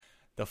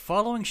The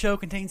following show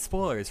contains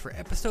spoilers for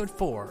Episode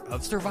 4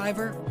 of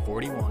Survivor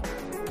 41.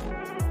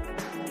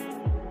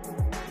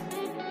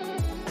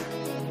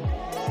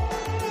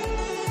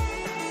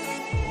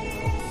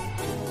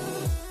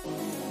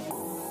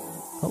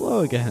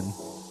 Hello again.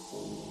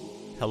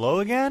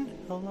 Hello again?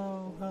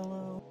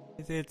 Hello.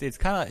 It's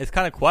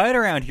kind of quiet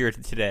around here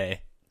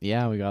today.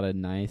 Yeah, we got a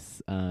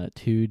nice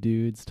two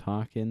dudes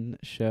talking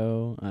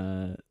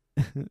show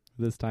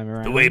this time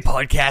around. The way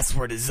podcasts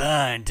were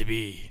designed to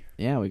be.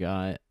 Yeah, we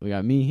got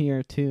me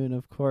here too, and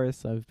of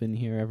course I've been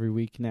here every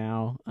week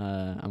now.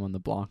 I'm on the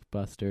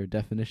Blockbuster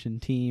Definition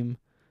team,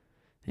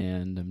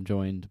 and I'm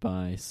joined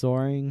by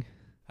Soaring.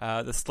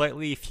 The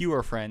slightly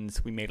fewer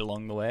friends we made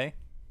along the way.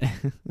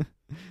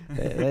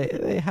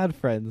 they had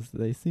friends.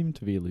 They seem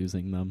to be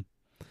losing them.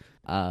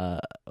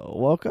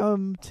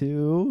 Welcome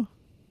to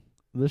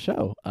the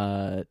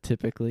show.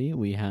 Typically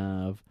we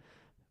have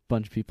a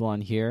bunch of people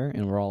on here,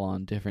 and we're all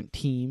on different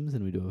teams,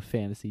 and we do a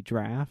fantasy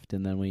draft,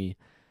 and then we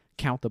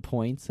count the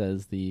points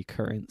as the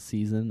current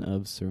season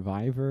of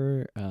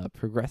Survivor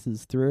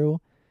progresses through,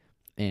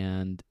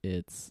 and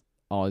it's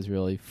always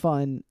really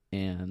fun,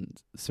 and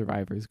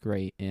Survivor's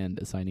great, and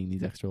assigning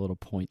these extra little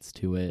points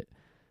to it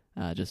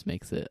just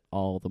makes it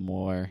all the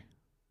more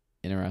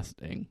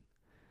interesting.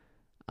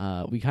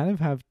 We kind of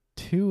have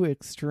two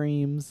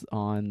extremes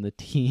on the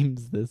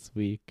teams this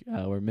week.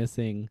 We're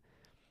missing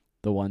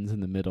the ones in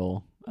the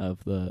middle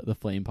of the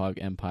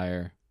Flamepog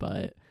Empire,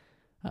 but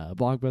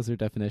Blockbuster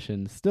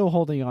Definition still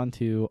holding on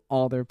to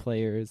all their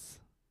players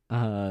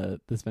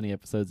this many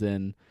episodes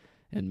in,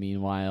 and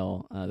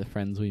meanwhile the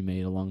friends we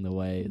made along the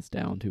way is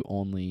down to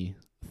only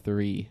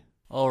 3.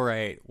 All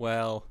right,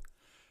 well,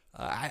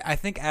 I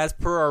think as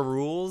per our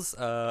rules,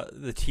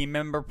 the team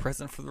member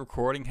present for the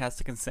recording has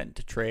to consent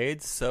to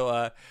trades.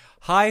 So,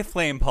 hi,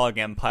 Flamepog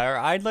Empire.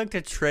 I'd like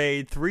to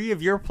trade 3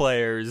 of your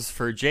players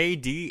for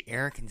JD,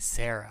 Eric, and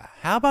Sarah.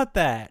 How about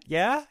that?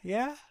 Yeah?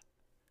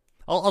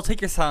 I'll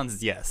take your silence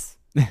as yes.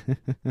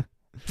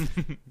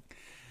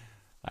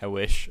 I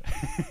wish.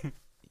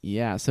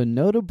 Yeah, so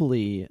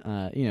notably,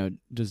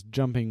 just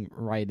jumping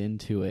right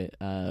into it,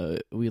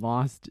 we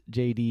lost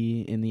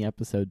JD in the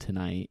episode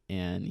tonight,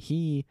 and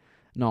he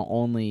not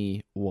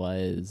only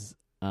was,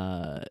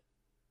 I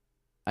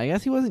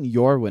guess he wasn't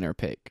your winner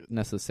pick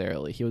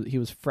necessarily. He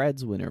was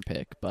Fred's winner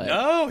pick, but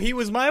no, he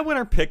was my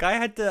winner pick. I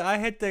had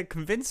to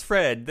convince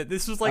Fred that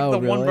this was like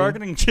the really? one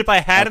bargaining chip I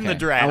had in the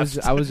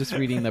draft. I was just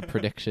reading the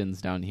predictions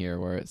down here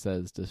where it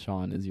says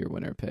Deshaun is your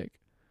winner pick.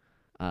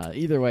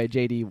 Either way,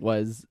 JD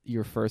was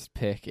your first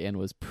pick and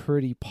was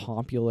pretty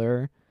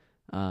popular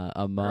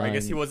among... Or I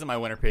guess he wasn't my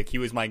winner pick. He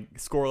was my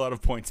score a lot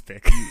of points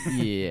pick.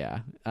 Yeah.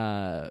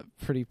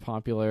 Pretty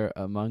popular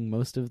among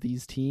most of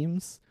these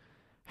teams.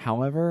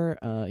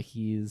 However,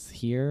 he's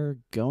here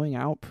going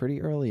out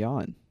pretty early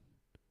on.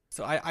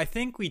 So I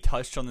think we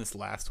touched on this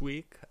last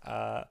week,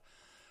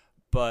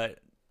 but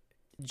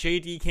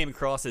JD came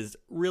across as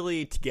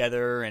really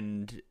together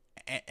and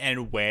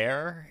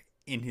aware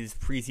in his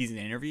preseason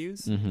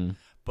interviews. Mm-hmm.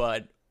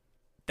 But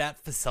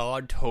that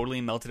facade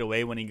totally melted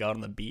away when he got on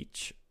the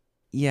beach.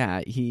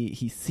 Yeah,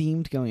 he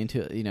seemed going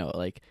into,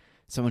 like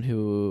someone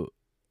who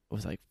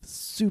was like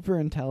super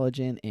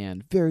intelligent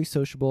and very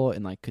sociable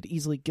and like could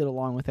easily get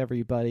along with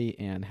everybody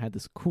and had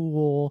this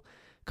cool,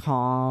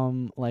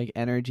 calm like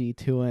energy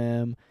to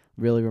him,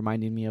 really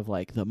reminding me of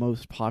like the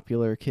most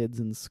popular kids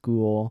in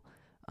school.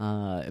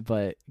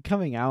 But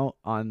coming out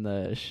on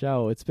the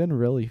show, it's been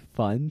really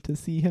fun to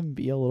see him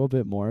be a little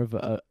bit more of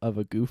a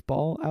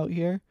goofball out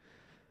here.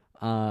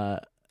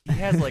 He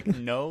has like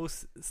no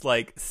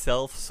like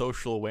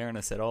self-social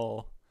awareness at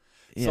all.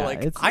 So Yeah,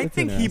 like it's I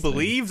think he interesting.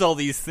 believes all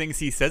these things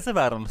he says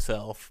about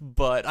himself,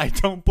 but I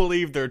don't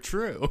believe they're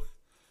true.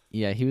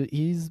 Yeah,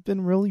 he's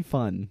been really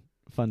fun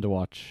to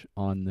watch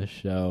on the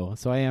show.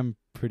 So I am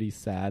pretty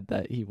sad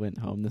that he went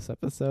home this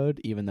episode,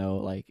 even though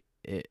like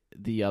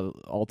the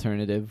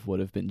alternative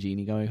would have been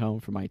Jeannie going home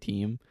for my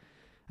team.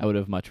 I would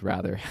have much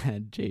rather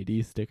had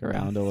JD stick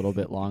around a little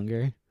bit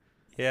longer.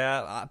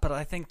 Yeah, but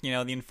I think, the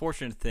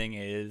unfortunate thing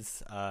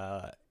is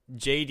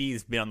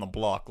JD's been on the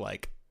block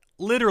like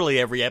literally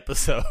every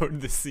episode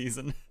this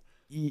season.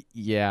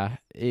 Yeah,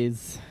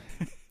 it's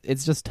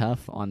just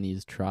tough on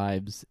these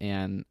tribes,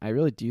 and I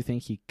really do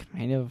think he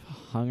kind of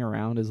hung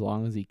around as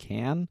long as he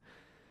can.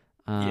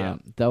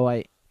 Though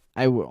I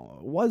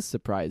was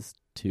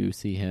surprised to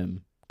see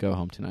him go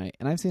home tonight,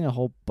 and I've seen a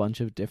whole bunch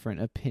of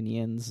different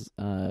opinions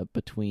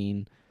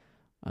between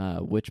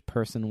which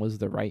person was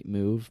the right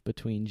move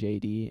between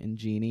JD and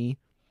Jeannie.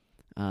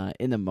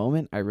 In the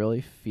moment, I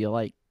really feel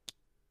like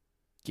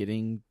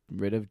getting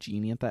rid of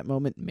Jeannie at that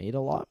moment made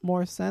a lot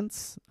more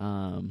sense,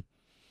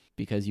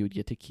 because you would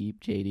get to keep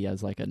JD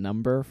as like a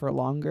number for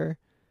longer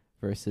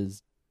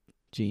versus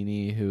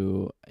Jeannie,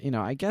 who,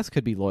 I guess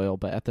could be loyal,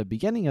 but at the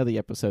beginning of the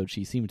episode,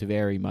 she seemed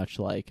very much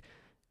like,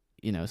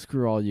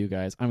 screw all you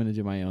guys, I'm going to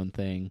do my own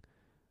thing.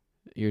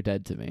 You're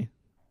dead to me.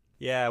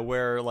 Yeah,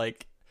 where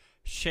like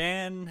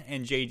Shan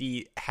and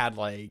JD had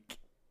like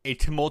a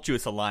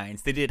tumultuous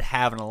alliance. They did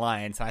have an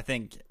alliance, and I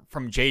think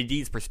from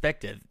JD's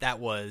perspective, that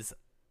was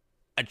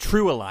a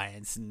true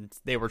alliance, and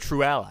they were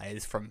true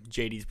allies from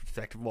JD's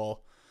perspective.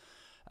 While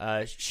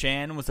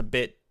Shan was a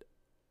bit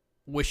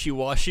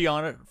wishy-washy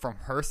on it from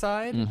her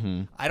side.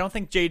 Mm-hmm. I don't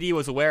think JD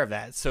was aware of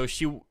that, so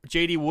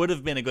JD would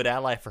have been a good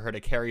ally for her to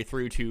carry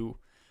through to.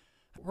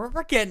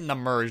 We're getting a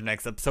merge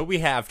next episode. We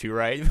have to,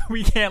 right?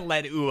 We can't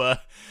let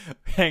Ua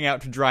hang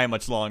out to dry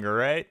much longer,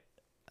 right?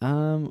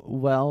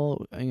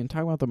 Well, I can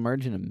talk about the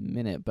merge in a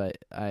minute, but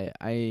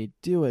I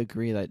do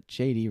agree that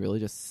JD really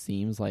just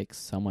seems like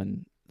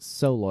someone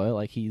so loyal.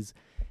 Like, he's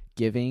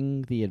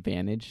giving the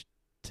advantage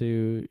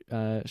to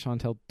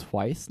Chantel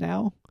twice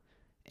now,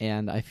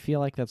 and I feel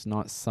like that's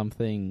not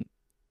something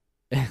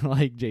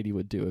like JD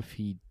would do if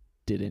he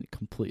didn't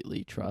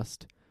completely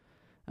trust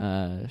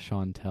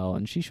Chantel,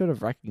 and she should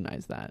have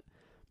recognized that.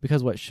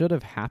 Because what should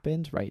have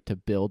happened, right, to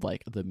build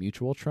like the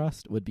mutual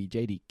trust would be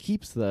JD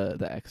keeps the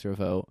extra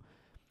vote,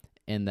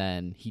 and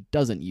then he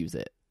doesn't use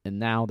it, and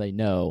now they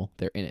know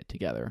they're in it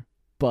together.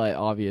 But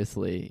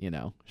obviously,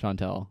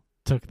 Chantel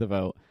took the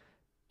vote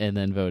and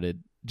then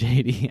voted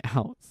JD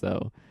out,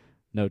 so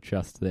no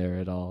trust there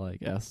at all, I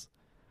guess.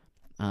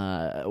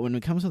 When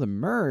it comes to the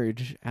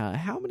merge,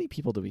 how many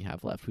people do we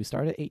have left? We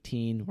started at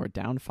 18, we're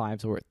down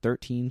 5, so we're at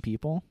 13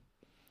 people.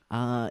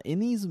 In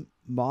these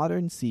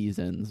modern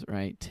seasons,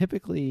 right,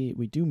 typically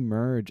we do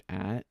merge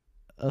at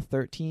a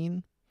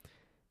 13.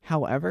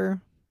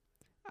 However,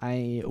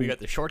 we got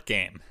the short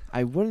game.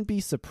 I wouldn't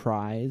be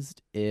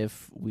surprised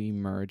if we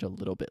merge a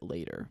little bit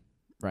later,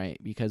 right?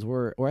 Because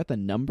we're at the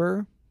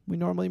number we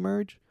normally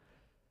merge.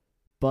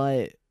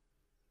 But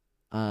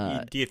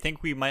do you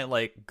think we might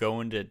like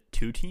go into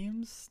 2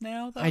 teams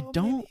now, though? I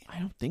don't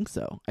think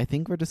so. I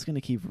think we're just going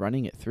to keep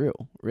running it through,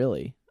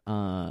 really.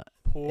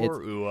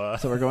 Poor Ua.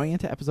 So we're going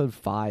into episode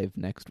 5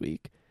 next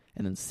week,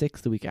 and then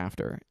 6 the week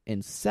after,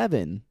 and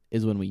 7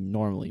 is when we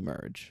normally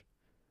merge.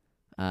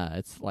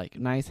 It's like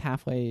nice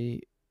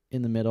halfway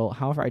in the middle.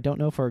 However, I don't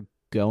know if we're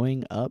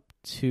going up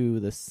to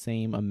the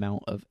same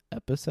amount of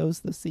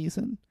episodes this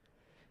season.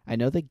 I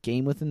know the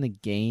game within the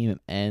game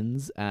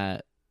ends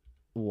at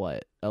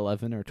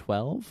 11 or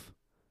 12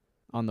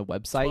 on the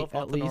website 12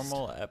 at least. The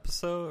normal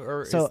episode,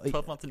 or so, is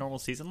 12 not the normal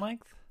season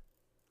length?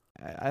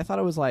 I thought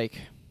it was like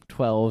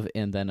 12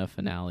 and then a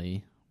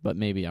finale, but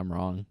maybe I'm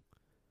wrong.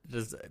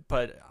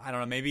 But I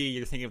don't know. Maybe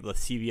you're thinking of the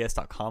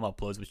CBS.com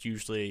uploads, which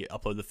usually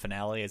upload the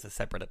finale as a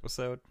separate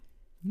episode.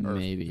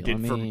 Maybe.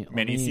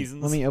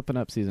 Seasons. Let me open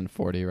up season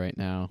 40 right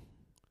now.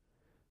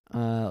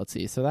 Let's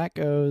see. So that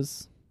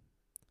goes.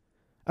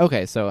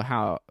 Okay,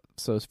 so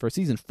for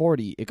season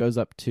 40, it goes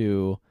up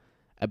to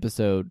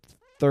episode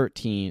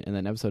 13, and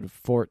then episode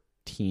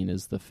 14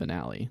 is the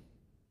finale.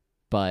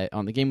 But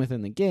on the game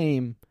within the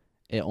game,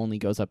 it only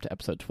goes up to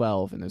episode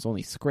 12, and there's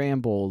only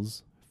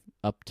scrambles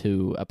up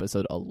to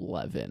episode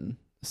 11.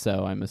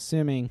 So I'm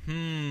assuming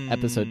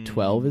episode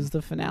 12 is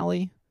the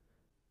finale.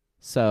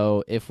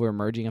 So if we're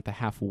merging at the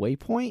halfway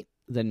point,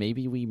 then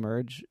maybe we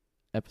merge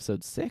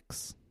episode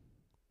 6.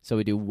 So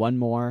we do one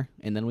more,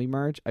 and then we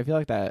merge. I feel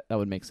like that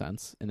would make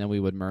sense. And then we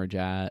would merge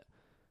at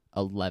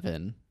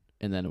 11,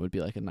 and then it would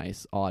be like a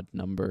nice odd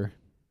number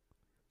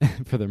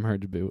for the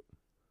merge boot.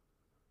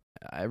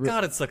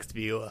 God, it sucks to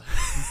be you.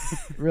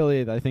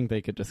 Really, I think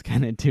they could just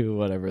kind of do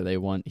whatever they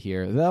want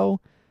here.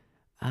 Though,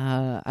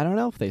 I don't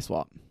know if they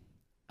swap.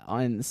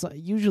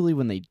 Usually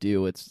when they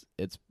do, it's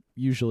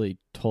usually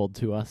told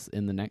to us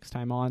in the next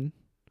time on.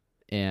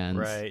 And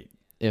right.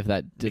 If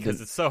that didn't...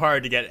 Because it's so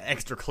hard to get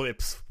extra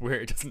clips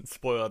where it doesn't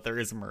spoil that there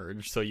is a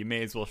merge, so you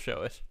may as well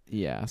show it.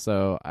 Yeah,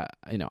 so,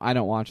 I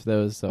don't watch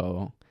those,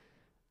 so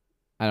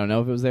I don't know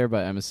if it was there,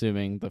 but I'm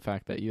assuming the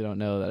fact that you don't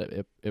know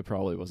that it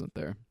probably wasn't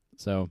there.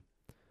 So...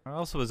 I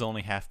also was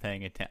only half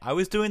paying attention. I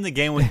was doing the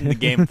game within the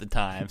game at the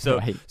time. So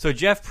right. So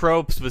Jeff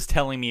Probst was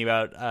telling me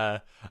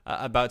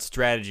about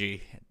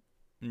strategy.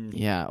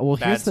 Yeah, well,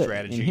 here's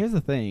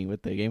the thing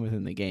with the game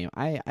within the game.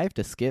 I have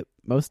to skip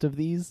most of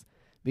these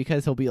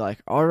because he'll be like,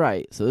 all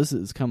right, so this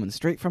is coming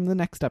straight from the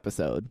next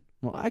episode.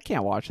 Well, I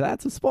can't watch that.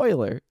 It's a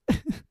spoiler.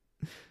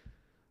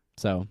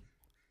 So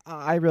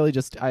I really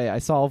just, I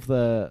solve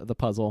the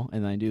puzzle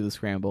and then I do the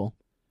scramble.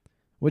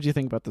 What do you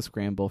think about the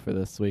scramble for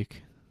this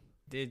week?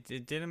 It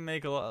didn't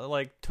make a lot,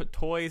 like,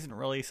 toy isn't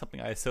really something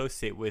I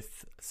associate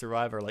with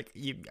Survivor. Like,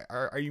 you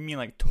mean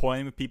like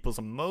toying with people's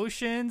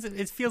emotions?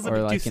 It feels a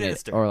bit too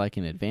sinister. Or like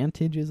an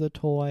advantage is a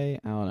toy.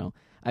 I don't know.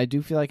 I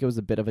do feel like it was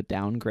a bit of a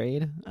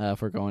downgrade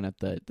if we're going at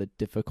the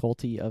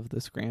difficulty of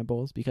the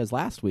scrambles. Because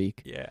last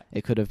week,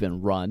 it could have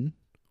been run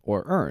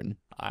or earn.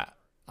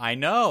 I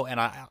know, and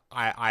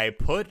I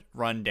put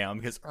run down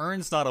because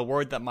earn's not a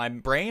word that my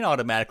brain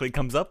automatically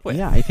comes up with.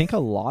 Yeah, I think a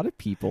lot of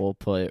people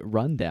put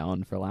run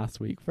down for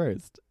last week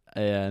first.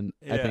 And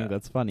I think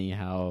that's funny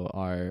how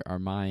our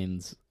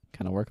minds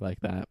kind of work like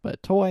that.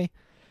 But toy,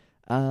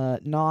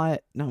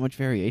 not much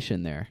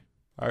variation there.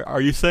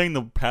 Are you saying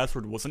the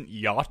password wasn't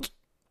yacht?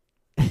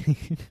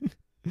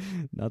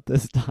 Not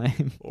this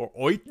time. Or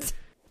oit?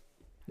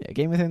 Yeah,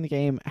 game within the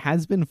game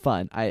has been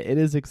fun. It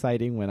is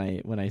exciting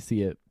when I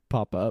see it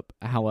pop up.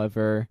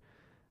 However,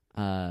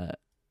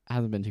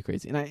 hasn't been too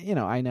crazy. And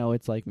I know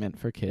it's like meant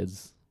for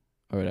kids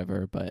or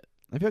whatever, but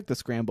I feel like the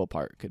scramble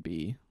part could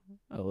be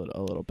a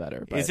little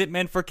better. But Is it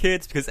meant for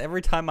kids? Because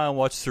every time I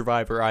watch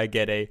Survivor, I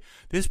get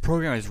this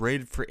program is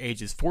rated for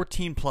ages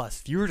 14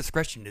 plus. Viewer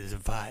discretion is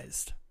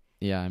advised.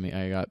 Yeah, I mean,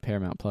 I got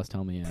Paramount Plus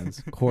tell me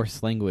as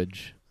coarse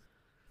language,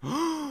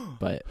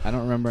 but I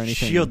don't remember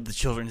anything. Shield the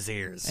children's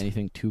ears.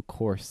 Anything too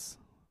coarse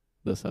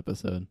this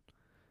episode.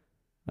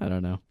 I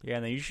don't know. Yeah,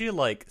 and they usually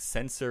like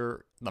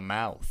censor the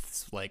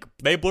mouths. Like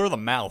they blur the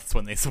mouths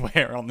when they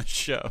swear on the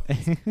show.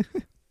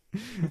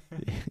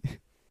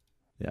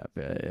 Yeah,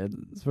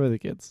 it's for the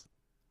kids.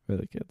 For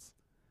the kids.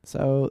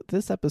 So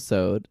this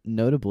episode,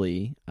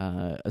 notably,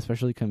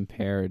 especially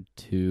compared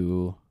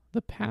to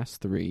the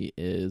past three,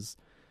 is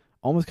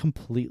almost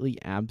completely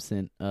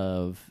absent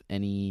of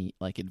any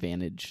like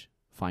advantage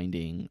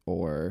finding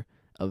or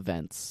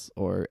events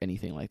or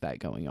anything like that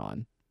going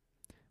on.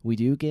 We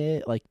do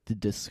get like the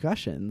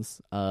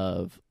discussions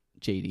of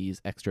JD's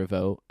extra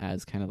vote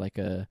as kind of like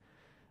a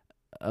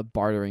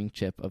bartering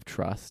chip of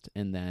trust,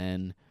 and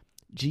then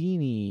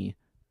Jeannie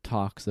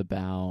talks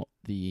about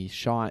the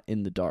shot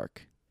in the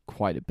dark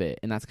quite a bit,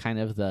 and that's kind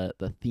of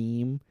the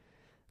theme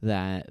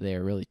that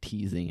they're really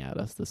teasing at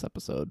us this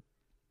episode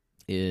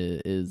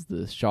is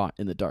the shot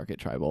in the dark at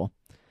Tribal,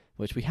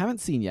 which we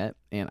haven't seen yet,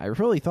 and I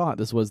really thought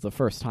this was the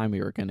first time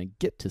we were going to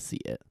get to see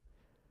it.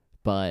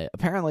 But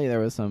apparently there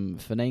was some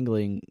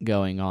finagling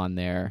going on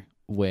there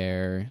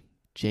where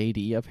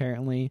JD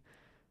apparently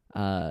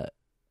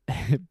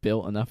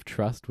built enough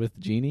trust with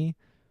Jeannie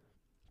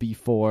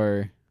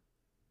before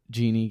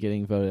Jeannie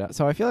getting voted out.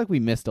 So I feel like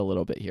we missed a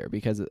little bit here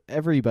because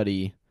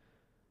everybody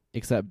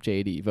except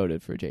JD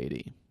voted for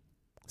JD.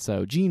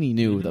 So Jeannie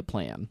knew the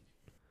plan.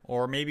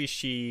 Or maybe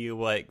she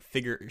like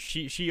figured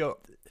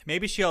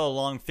maybe she all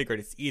along figured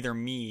it's either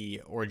me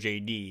or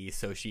JD,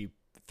 so she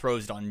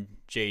throws it on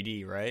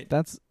JD, right?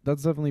 That's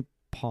definitely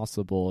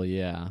possible,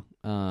 yeah.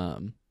 I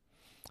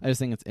just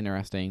think it's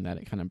interesting that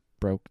it kind of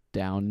broke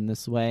down in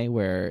this way,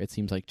 where it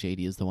seems like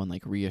JD is the one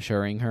like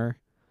reassuring her,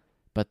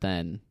 but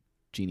then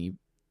Jeannie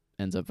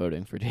ends up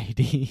voting for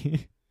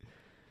JD.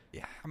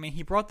 Yeah, I mean,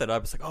 he brought that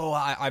up. It's like, oh,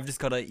 I've just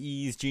got to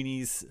ease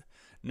Jeannie's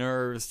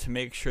nerves to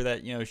make sure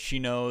that she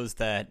knows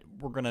that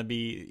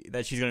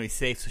she's gonna be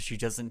safe, so she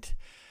doesn't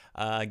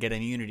get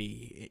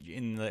immunity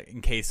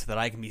in case that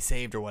I can be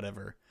saved or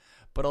whatever.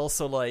 But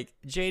also, like,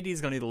 JD's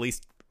gonna be the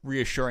least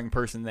reassuring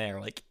person there.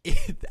 Like,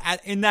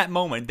 in that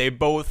moment, they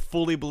both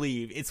fully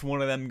believe it's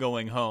one of them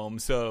going home.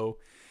 So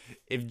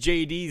if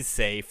JD's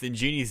safe, then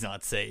Jeannie's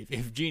not safe.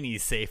 If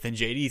Jeannie's safe, then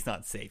JD's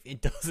not safe.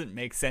 It doesn't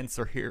make sense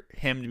for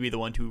him to be the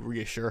one to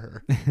reassure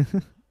her.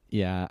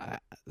 Yeah,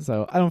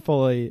 so I don't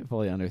fully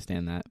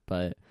understand that,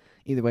 but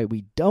either way,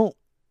 we don't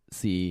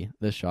see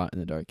the shot in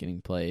the dark getting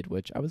played,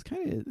 which I was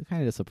kind of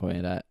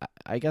disappointed at.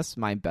 I guess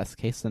my best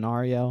case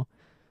scenario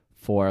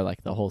for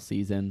like the whole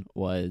season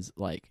was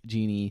like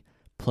Jeannie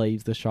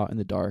plays the shot in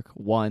the dark,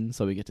 1,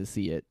 so we get to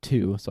see it,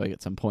 2, so I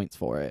get some points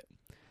for it,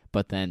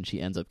 but then she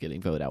ends up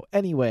getting voted out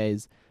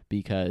anyways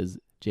because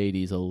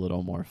JD's a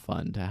little more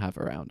fun to have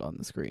around on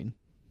the screen.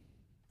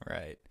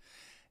 Right.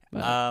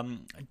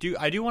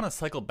 I do want to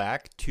cycle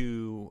back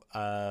to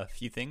a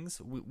few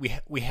things.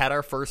 We had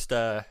our first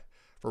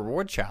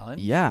reward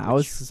challenge. Yeah, I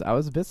was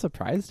a bit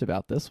surprised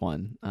about this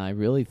one. I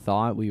really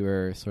thought we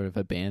were sort of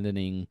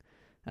abandoning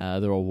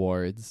the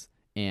rewards,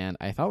 and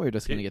I thought we were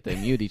just going to get the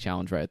immunity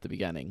challenge right at the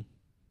beginning.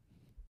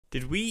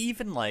 Did we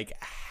even like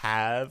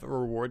have a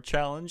reward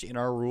challenge in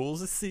our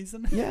rules this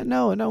season? Yeah,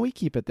 no, we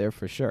keep it there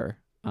for sure.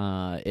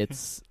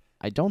 It's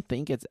I don't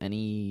think it's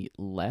any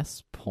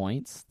less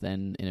points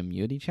than an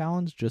immunity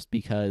challenge, just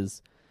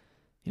because,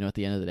 at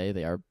the end of the day,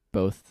 they are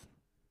both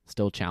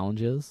still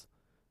challenges.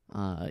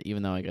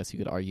 Even though I guess you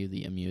could argue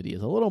the immunity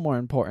is a little more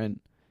important,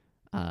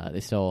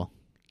 they still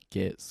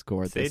get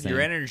scored the same. Save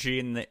your energy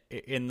in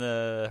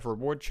the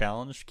reward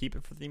challenge. Keep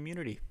it for the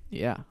immunity.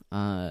 Yeah.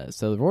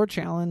 So the reward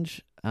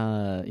challenge,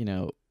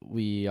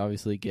 we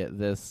obviously get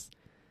this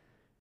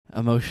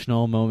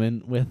emotional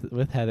moment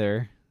with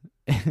Heather,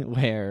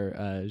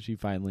 where she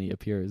finally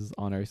appears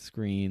on our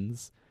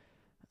screens.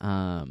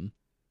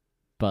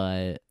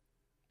 But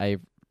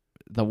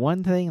the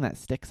one thing that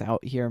sticks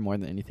out here more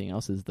than anything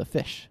else is the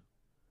fish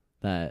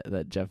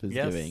that Jeff is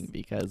giving,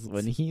 because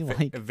when he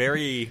a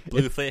very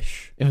blue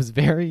fish, it was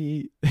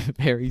very,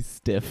 very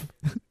stiff.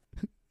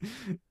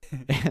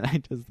 And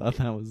I just thought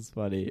that was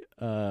funny.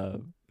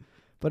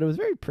 But it was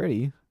very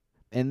pretty.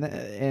 And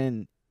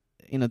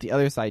the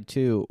other side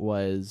too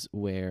was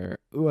where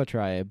Ua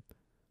tribe,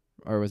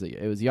 or was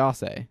it was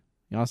Yase.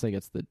 Yase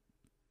gets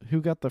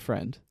who got the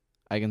friend?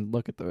 I can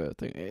look at the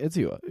thing. It's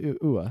Ua.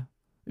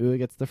 Ua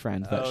gets the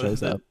friend that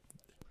shows up.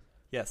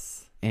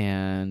 Yes.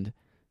 And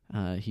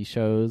he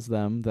shows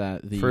them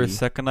that For a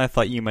second, I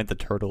thought you meant the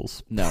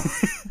turtles. No.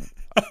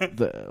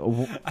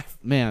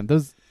 Man,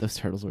 those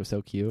turtles were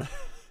so cute.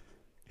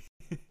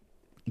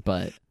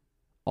 But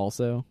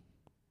also,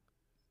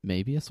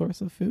 maybe a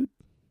source of food?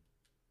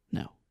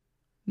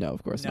 No,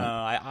 of course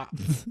not.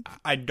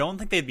 I don't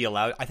think they'd be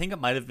allowed. I think it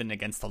might have been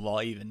against the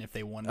law even if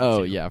they wanted to.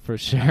 Oh, yeah, for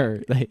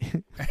sure.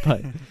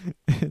 But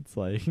it's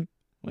like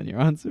when you're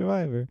on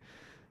Survivor.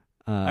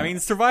 I mean,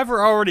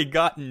 Survivor already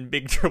got in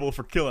big trouble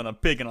for killing a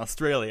pig in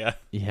Australia.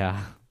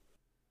 Yeah.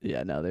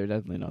 Yeah, no, they're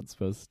definitely not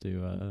supposed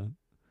to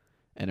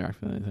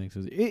interact with anything.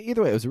 So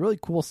either way, it was a really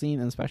cool scene,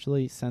 and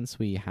especially since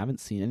we haven't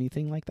seen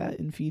anything like that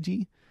in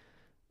Fiji.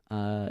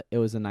 It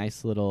was a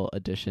nice little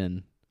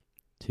addition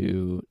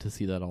to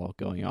see that all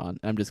going on.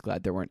 I'm just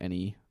glad there weren't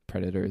any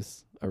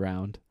predators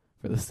around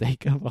for the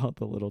sake of all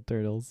the little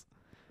turtles.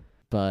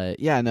 But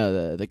yeah,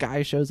 no, the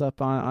guy shows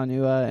up on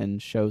Ua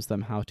and shows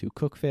them how to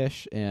cook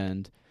fish,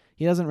 and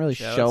he doesn't really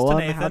show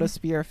them how to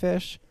spear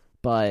fish,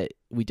 but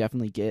we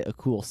definitely get a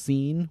cool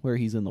scene where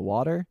he's in the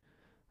water.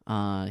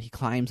 He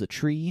climbs a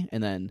tree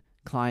and then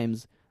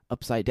climbs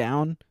upside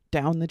down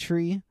the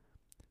tree,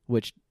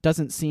 which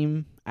doesn't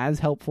seem as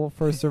helpful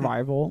for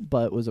survival,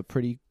 but was a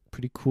pretty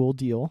cool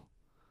deal.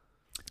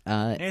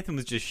 Nathan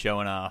was just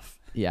showing off.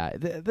 Yeah,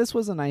 this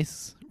was a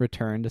nice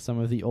return to some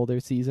of the older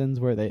seasons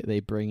where they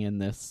bring in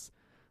this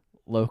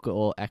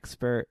local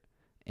expert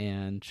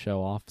and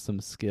show off some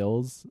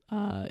skills.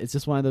 It's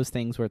just one of those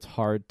things where it's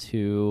hard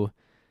to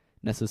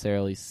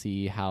necessarily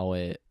see how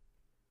it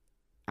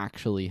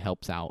actually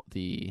helps out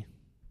the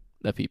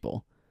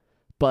people.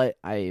 But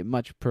I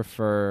much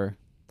prefer,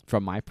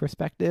 from my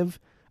perspective,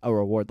 a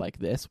reward like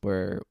this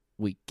where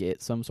we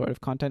get some sort of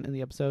content in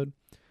the episode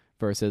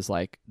versus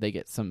like they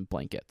get some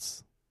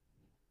blankets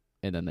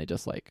and then they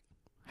just like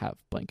have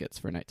blankets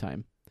for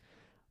nighttime.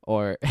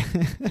 Or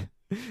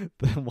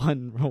the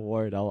one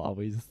reward I'll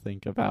always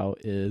think about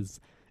is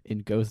in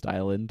Ghost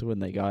Island when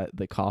they got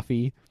the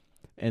coffee,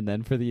 and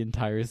then for the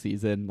entire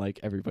season, like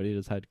everybody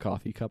just had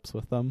coffee cups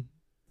with them.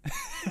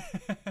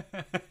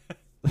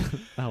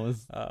 that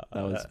was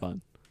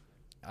fun.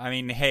 I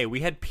mean, hey, we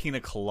had pina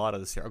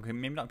coladas here. Okay,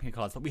 maybe not pina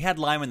coladas, but we had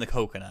lime in the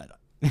coconut,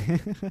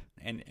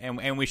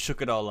 and we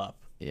shook it all up.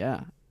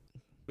 Yeah,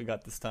 we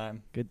got this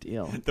time. Good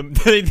deal.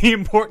 The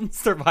important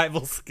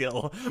survival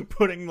skill,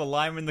 putting the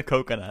lime in the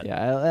coconut.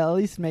 Yeah, at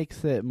least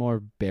makes it more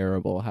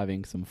bearable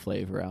having some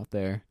flavor out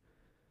there,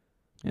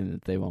 and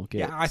that they won't get.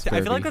 Yeah, I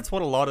feel like that's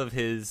what a lot of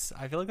his.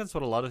 I feel like that's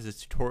what a lot of his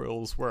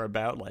tutorials were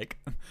about, like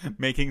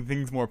making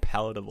things more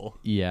palatable.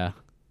 Yeah,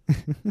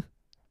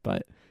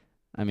 but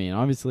I mean,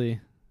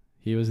 obviously,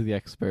 he was the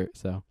expert,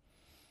 so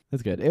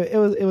that's good. It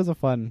was a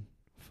fun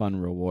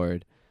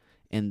reward.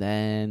 And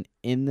then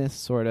in this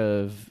sort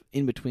of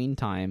in-between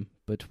time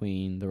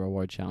between the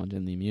reward challenge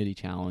and the immunity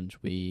challenge,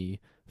 we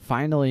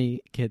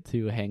finally get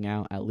to hang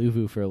out at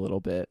Luvu for a little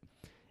bit.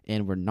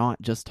 And we're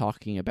not just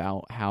talking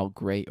about how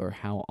great or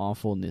how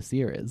awful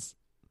Nasir is.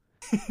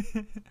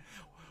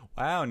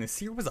 Wow,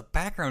 Nasir was a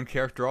background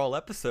character all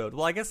episode.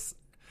 Well, I guess...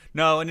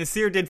 No,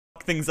 Nasir did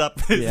fuck things up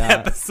this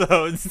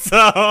episode,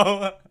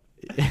 so...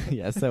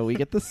 Yeah, so we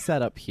get the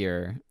setup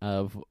here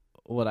of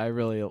what I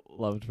really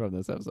loved from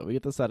this episode. We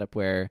get the setup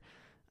where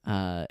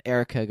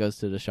Erica goes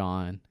to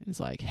Deshawn and is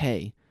like,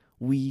 hey,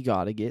 we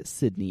gotta get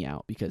Sydney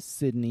out because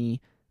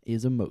Sydney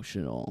is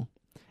emotional.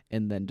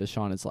 And then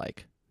Deshawn is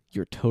like,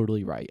 you're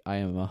totally right. I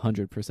am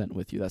 100%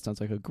 with you. That sounds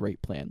like a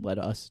great plan. Let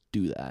us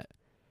do that.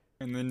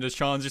 And then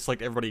Deshawn's just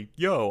like, everybody,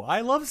 yo,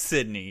 I love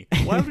Sydney.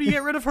 Why would we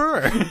get rid of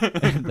her?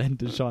 And then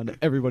Deshawn,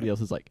 everybody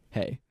else is like,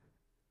 hey,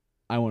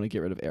 I want to get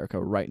rid of Erica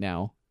right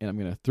now, and I'm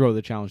going to throw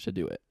the challenge to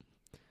do it.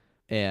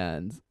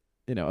 And,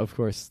 you know, of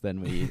course,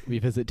 then we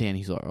visit Dan.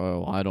 He's like,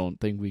 oh, I don't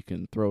think we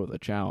can throw the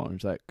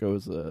challenge. That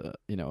goes,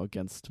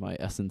 against my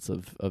essence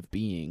of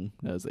being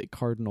as a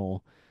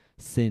cardinal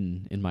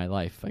sin in my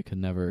life. I could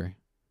never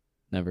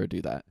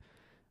do that.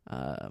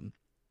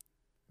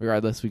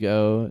 Regardless, we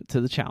go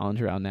to the challenge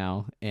round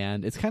now,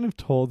 and it's kind of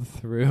told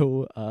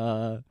through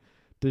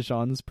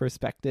Deshawn's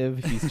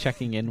perspective. He's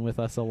checking in with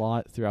us a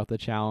lot throughout the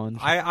challenge.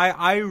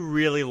 I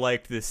really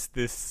liked this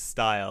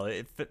style.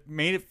 It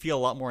made it feel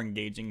a lot more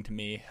engaging to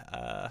me,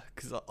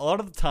 because a lot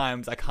of the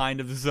times I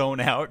kind of zone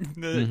out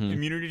the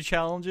immunity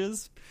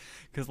challenges.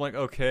 Because, like,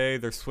 okay,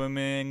 they're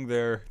swimming,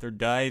 they're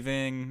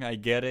diving, I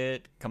get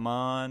it, come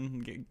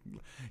on,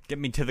 get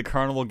me to the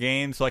carnival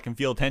game so I can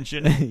feel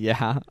tension.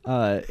 Yeah,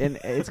 and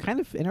it's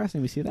kind of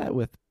interesting. We see that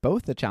with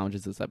both the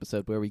challenges this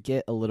episode, where we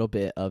get a little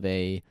bit of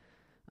a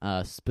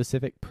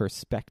specific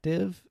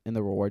perspective. In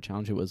the reward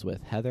challenge, it was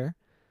with Heather,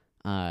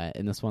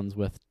 and this one's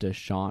with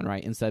Deshawn,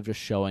 right? Instead of just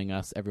showing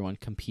us everyone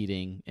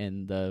competing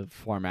in the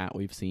format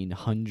we've seen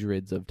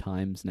hundreds of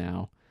times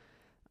now,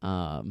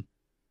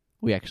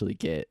 we actually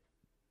get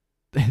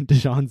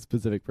Deshawn's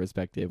specific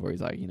perspective, where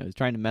he's like, he's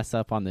trying to mess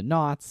up on the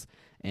knots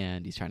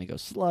and he's trying to go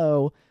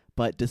slow,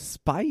 but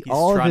despite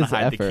all of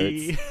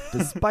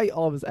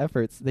his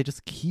efforts, they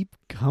just keep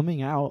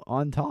coming out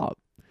on top.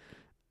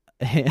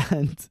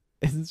 And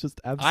it's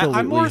just absolutely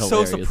I'm more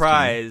so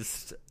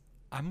surprised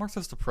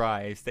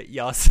that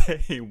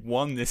Yase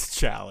won this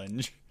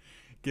challenge,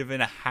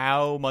 given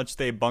how much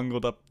they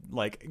bungled up,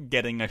 like,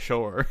 getting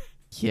ashore.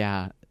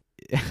 Yeah.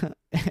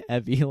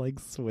 Evie like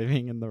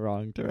swimming in the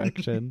wrong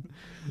direction.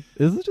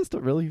 This is just a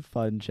really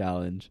fun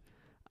challenge.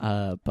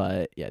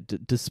 But yeah,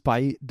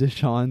 despite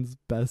Deshawn's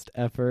best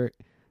effort,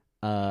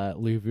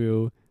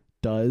 Luvu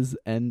does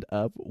end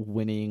up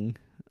winning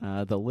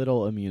the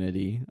little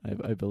immunity,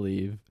 I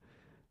believe.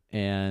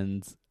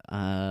 And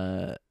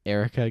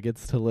Erica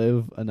gets to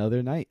live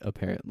another night,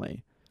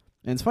 apparently.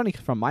 And it's funny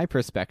from my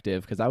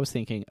perspective, because I was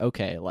thinking,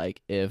 okay,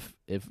 like, if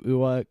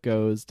Ua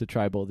goes to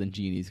Tribal, then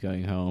Genie's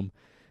going home.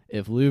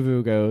 If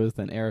Luvu goes,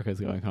 then Erica's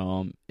going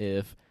home.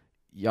 If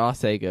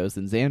Yase goes,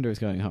 then Xander's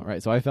going home,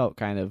 right? So I felt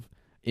kind of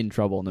in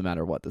trouble no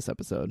matter what this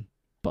episode.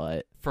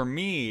 But for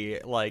me,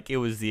 like, it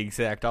was the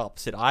exact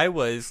opposite. I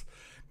was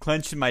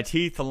clenching my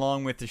teeth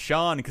along with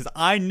Deshaun because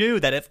I knew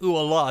that if Ua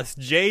lost,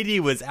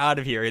 JD was out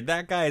of here.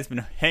 That guy has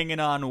been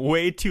hanging on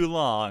way too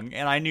long,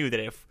 and I knew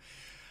that if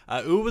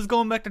Ua was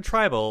going back to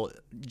Tribal,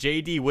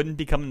 JD wouldn't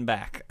be coming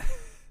back.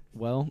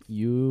 Well,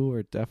 you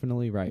were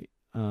definitely right.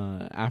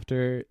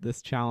 After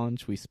this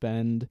challenge, we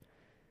spend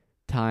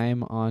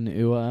time on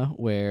Ua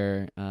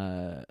where,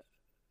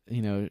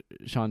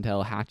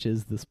 Chantel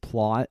hatches this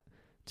plot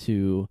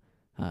to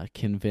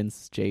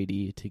convince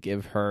JD to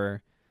give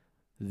her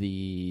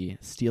the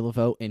steal a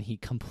vote, and he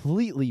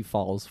completely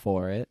falls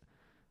for it.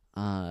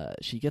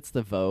 She gets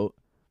the vote,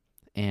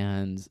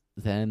 and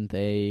then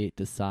they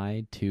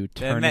decide to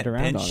turn it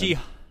around on him.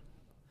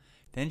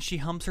 Then she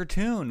hums her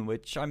tune,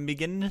 which I'm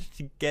beginning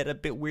to get a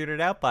bit weirded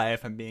out by,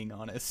 if I'm being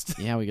honest.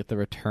 Yeah, we get the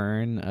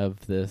return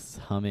of this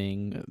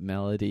humming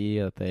melody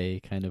that they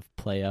kind of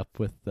play up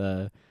with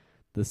the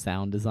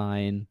sound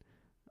design.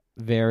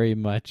 Very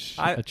much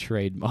a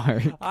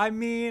trademark. I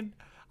mean,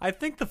 I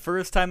think the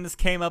first time this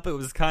came up, it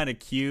was kind of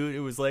cute. It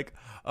was like,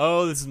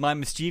 oh, this is my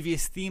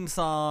mischievous theme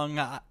song.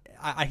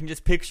 I can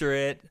just picture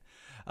it.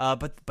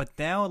 But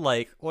now,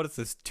 like, what is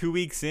this, 2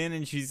 weeks in,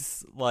 and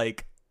she's,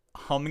 like,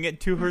 humming it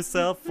to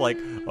herself? Like,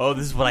 oh,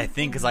 this is what I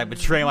think as I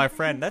betray my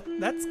friend.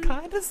 That's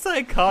kind of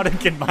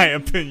psychotic, in my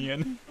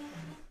opinion.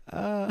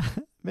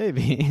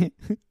 Maybe.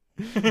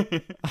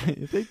 I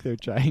think they're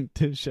trying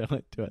to show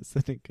it to us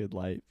in a good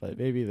light, but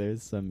maybe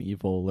there's some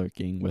evil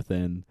lurking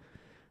within.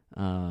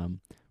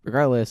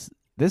 Regardless,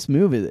 this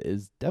move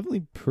is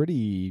definitely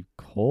pretty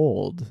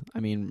cold. I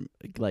mean,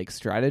 like,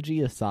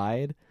 strategy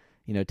aside,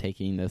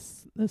 taking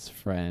this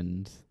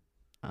friend,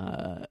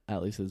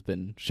 at least has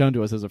been shown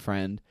to us as a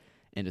friend,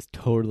 and just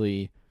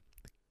totally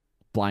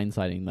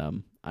blindsiding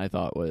them, I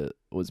thought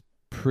was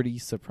pretty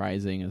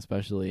surprising,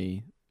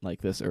 especially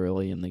like this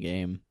early in the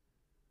game.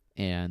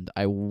 And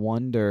I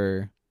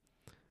wonder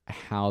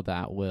how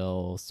that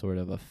will sort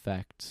of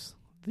affect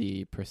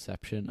the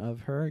perception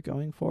of her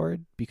going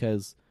forward,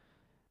 because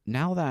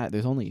now that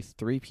there's only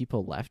 3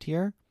 people left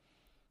here,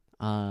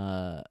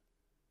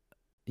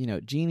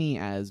 Genie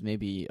as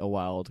maybe a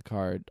wild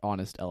card,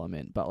 honest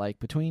element, but like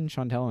between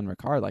Chantel and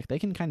Ricard, like they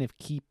can kind of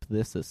keep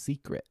this a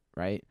secret,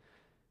 right?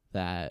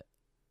 That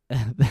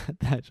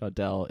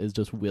Chantel is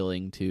just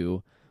willing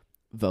to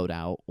vote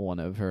out one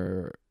of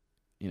her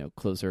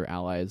closer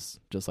allies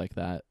just like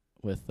that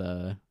with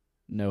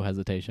no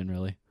hesitation,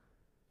 really.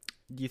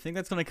 Do you think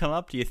that's going to come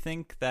up? Do you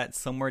think that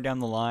somewhere down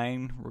the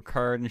line,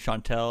 Ricard and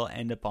Chantel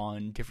end up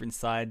on different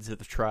sides of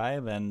the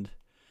tribe, and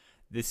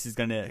this is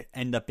going to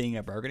end up being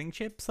a bargaining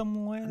chip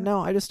somewhere? No,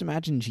 I just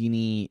imagine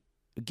Genie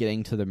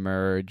getting to the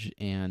merge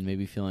and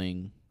maybe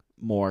feeling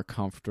more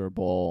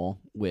comfortable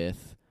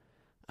with,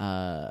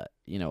 like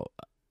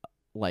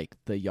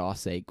the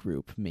Yase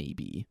group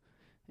maybe,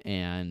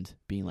 and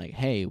being like,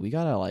 hey, we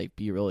gotta like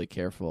be really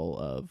careful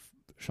of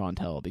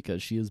Chantel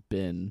because she has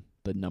been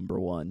the number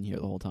one here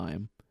the whole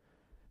time.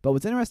 But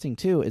what's interesting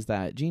too is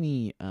that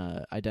Genie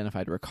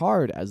identified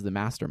Ricard as the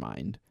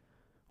mastermind,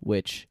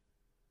 which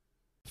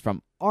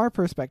from our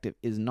perspective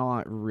is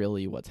not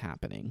really what's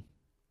happening.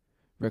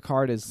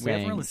 Ricard is saying... We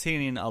haven't really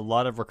seen a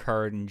lot of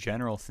Ricard in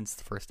general since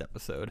the first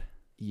episode.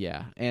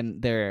 Yeah,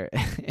 and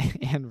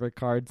and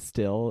Ricard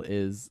still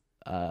is...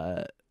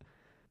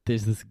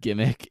 there's this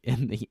gimmick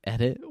in the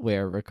edit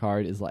where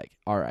Ricard is like,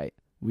 all right,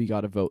 we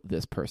got to vote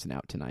this person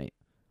out tonight.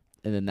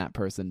 And then that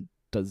person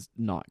does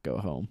not go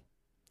home.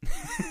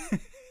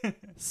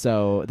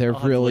 So they're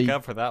I'll really have to look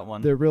out for that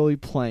one. They're really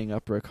playing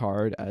up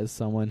Ricard as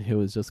someone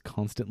who is just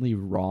constantly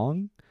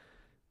wrong.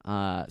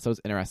 So it's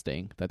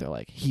interesting that they're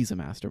like, he's a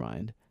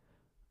mastermind.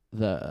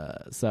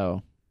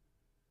 So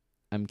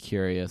I'm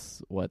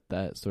curious what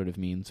that sort of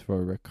means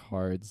for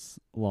Ricard's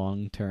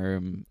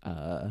long-term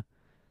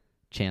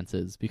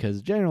chances,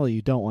 because generally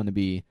you don't want to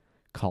be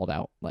called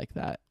out like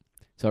that.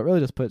 So it really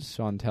just puts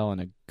Chantel in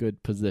a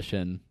good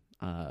position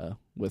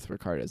with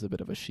Ricard as a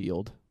bit of a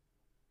shield.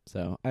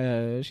 So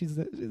she's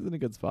in a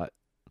good spot.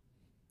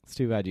 It's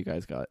too bad you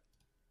guys got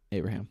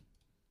Abraham.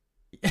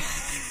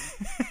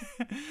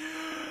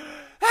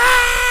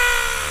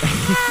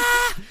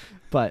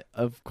 But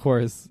of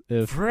course,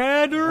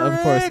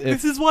 Frederick,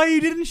 this is why you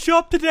didn't show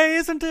up today,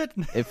 isn't it?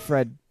 If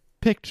Fred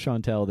picked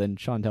Chantel, then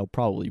Chantel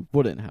probably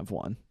wouldn't have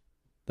won.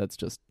 That's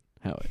just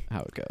how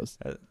it goes.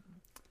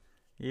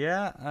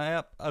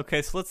 Yeah.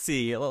 Okay. So let's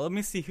see. Let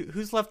me see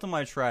who's left on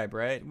my tribe.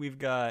 Right. We've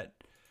got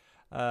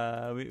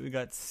we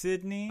got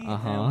Sydney.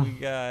 And we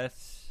got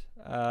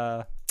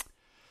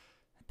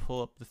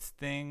pull up this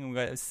thing. We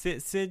got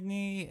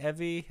Sydney,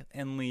 Evie,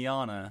 and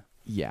Liana.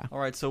 Yeah. All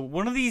right. So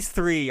one of these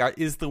three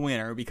is the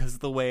winner because of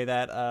the way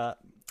that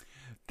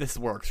this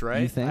works.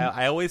 Right. You think?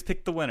 I always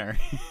pick the winner.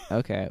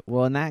 Okay.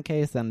 Well, in that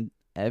case, then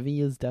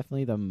Evie is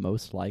definitely the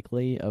most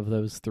likely of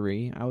those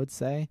three, I would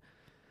say.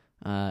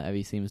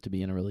 Evie seems to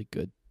be in a really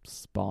good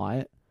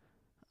spot.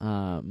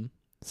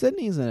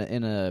 Sydney's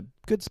in a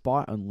good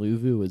spot on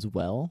Luvu as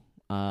well.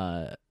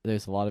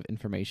 There's a lot of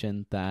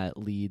information that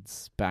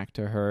leads back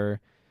to her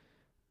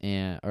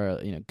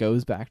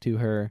goes back to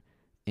her,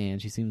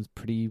 and she seems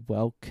pretty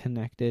well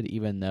connected,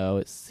 even though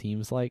it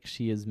seems like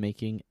she is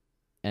making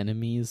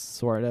enemies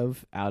sort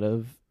of out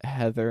of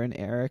Heather and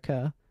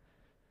Erica.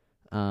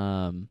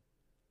 I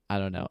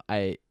don't know.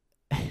 I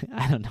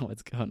don't know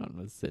what's going on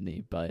with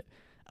Sydney, but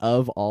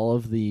of all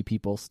of the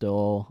people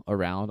still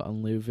around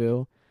on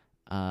Luvu,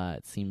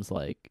 it seems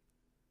like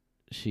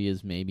she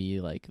is maybe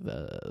like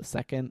the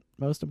second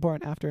most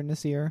important after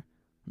Nasir,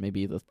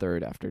 maybe the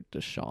third after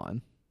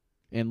Deshawn.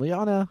 And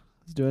Liana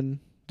is doing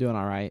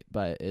all right,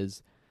 but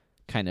is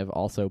kind of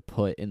also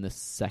put in the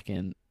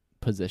second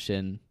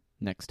position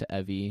next to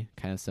Evie,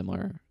 kind of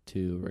similar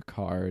to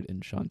Ricard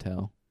and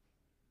Chantel.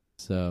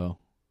 So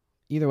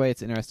either way,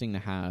 it's interesting to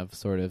have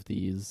sort of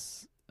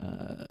these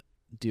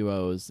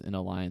duos and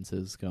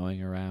alliances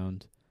going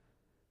around.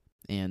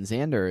 And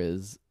Xander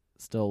is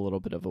still a little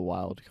bit of a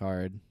wild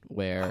card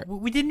where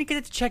we didn't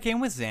get to check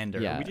in with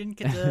Xander. Yeah. We didn't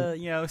get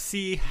to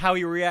see how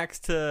he reacts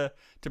to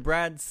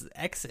Brad's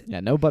exit. Yeah,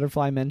 no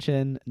butterfly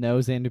mention, no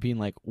Xander being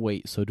like,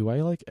 wait, so do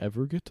I like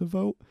ever get to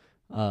vote?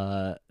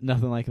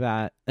 Nothing like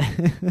that.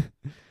 I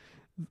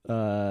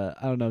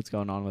don't know what's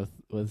going on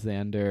with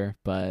Xander,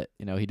 but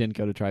he didn't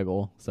go to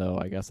tribal, so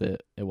I guess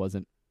it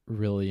wasn't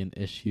really an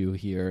issue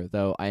here.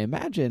 Though I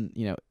imagine,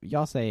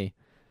 Yase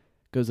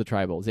goes to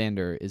tribal,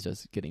 Xander is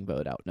just getting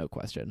voted out, no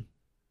question.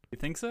 You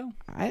think so?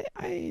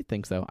 I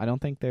think so. I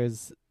don't think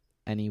there's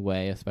any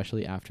way,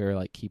 especially after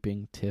like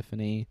keeping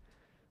Tiffany,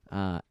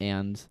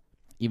 and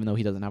even though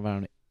he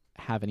doesn't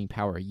have any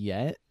power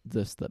yet,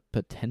 just the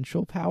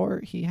potential power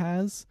he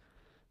has,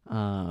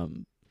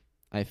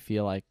 I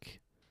feel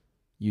like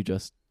you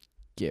just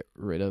get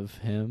rid of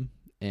him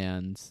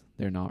and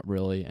they're not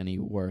really any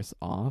worse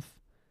off.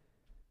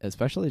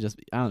 Especially just,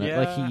 I don't know, Yeah.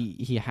 like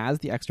he has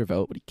the extra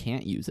vote, but he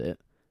can't use it.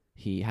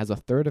 He has a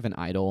third of an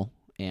idol,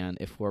 and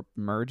if we're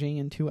merging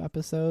in 2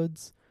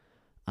 episodes,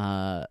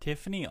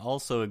 Tiffany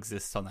also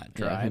exists on that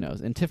drive. yeah, who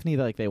knows? And Tiffany,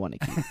 like, they want to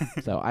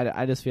keep. So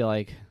I just feel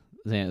like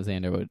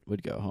Xander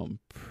would go home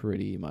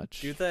pretty much.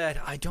 Do that.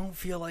 I don't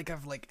feel like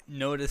I've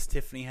noticed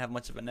Tiffany have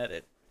much of an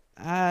edit.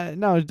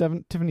 No,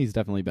 Tiffany's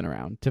definitely been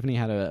around. Tiffany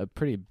had a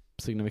pretty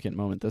significant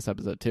moment this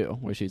episode too,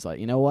 where she's like,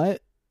 you know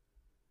what?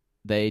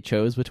 They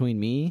chose between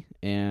me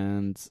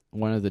and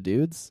one of the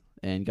dudes,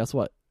 and guess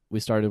what? We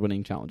started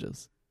winning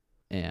challenges.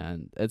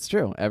 And it's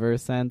true. Ever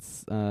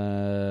since Yes,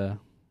 I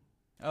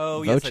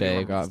do Voce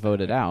remember got this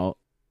voted now. out,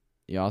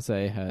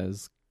 Yase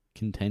has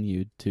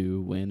continued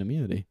to win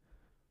immunity.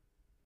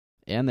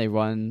 And they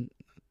won,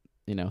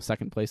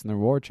 second place in the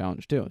reward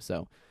challenge too.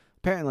 So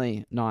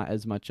apparently not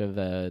as much of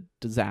a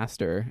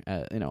disaster.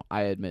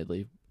 I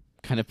admittedly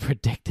kind of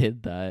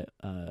predicted that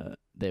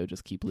they would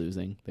just keep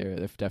losing. They're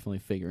definitely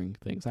figuring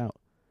things out.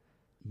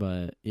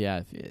 But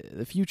yeah,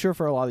 the future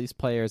for a lot of these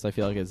players, I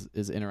feel like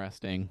is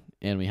interesting,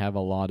 and we have a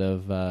lot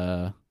of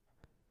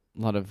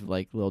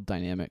like little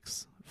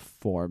dynamics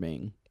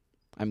forming.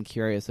 I'm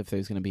curious if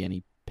there's going to be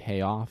any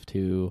payoff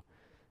to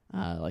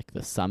like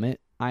the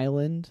Summit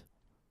Island,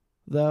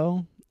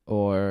 though,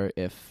 or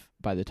if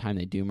by the time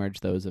they do merge,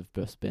 those have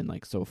just been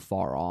like so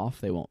far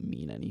off they won't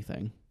mean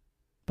anything.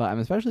 But I'm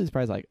especially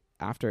surprised, like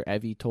after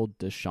Evie told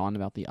Deshawn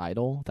about the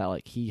idol, that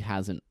like he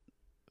hasn't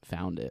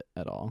found it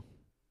at all.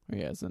 Or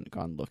he hasn't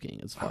gone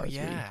looking as far as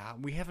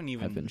we haven't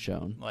even have been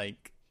shown.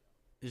 Like,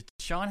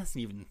 Sean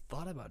hasn't even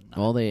thought about it.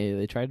 Well,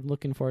 they tried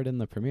looking for it in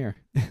the premiere.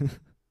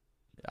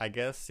 I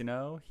guess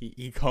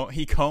he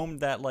combed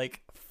that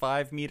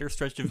 5-meter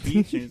stretch of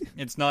beach. And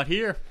it's not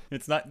here.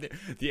 It's not.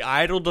 The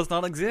idol does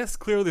not exist.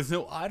 Clearly, there's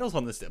no idols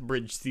on this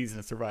bridge season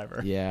of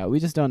Survivor. Yeah, we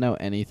just don't know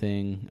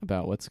anything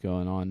about what's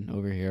going on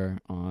over here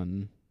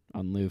on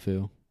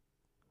Lufu.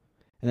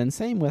 And then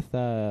same with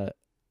Ua.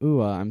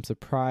 I'm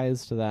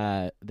surprised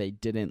that they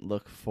didn't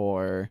look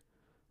for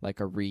like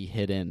a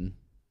re-hidden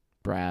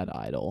Brad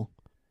idol.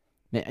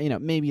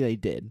 Maybe they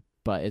did,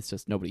 but it's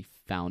just nobody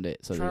found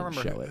it, so they didn't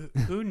show it.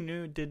 Who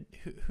knew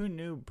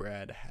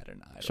Brad had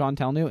an idol?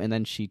 Chantel knew, and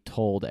then she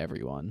told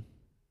everyone.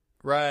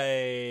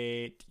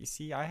 Right. You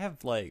see, I have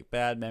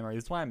bad memory.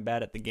 That's why I'm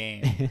bad at the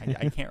game.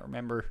 I can't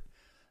remember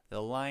the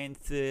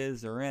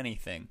alliances or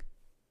anything.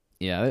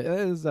 Yeah,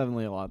 there's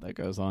definitely a lot that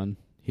goes on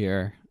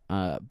here.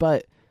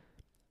 But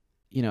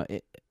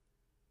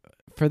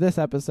for this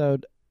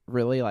episode,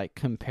 really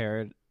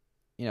compared,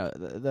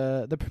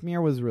 the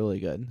premiere was really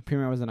good. The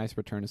premiere was a nice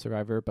return to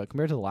Survivor, but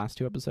compared to the last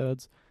 2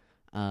 episodes,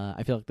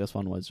 I feel like this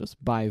one was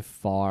just by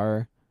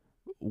far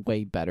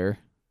way better,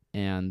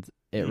 and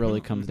it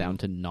really comes down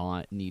to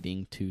not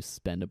needing to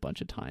spend a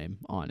bunch of time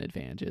on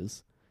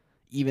advantages.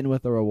 Even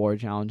with the reward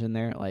challenge in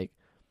there,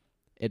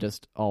 it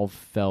just all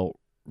felt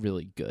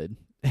really good.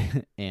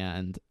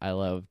 And I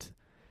loved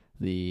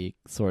the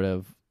sort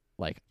of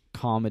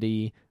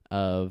comedy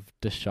of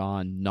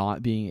Deshawn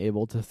not being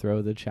able to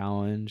throw the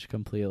challenge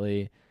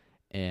completely,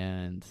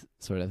 and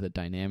sort of the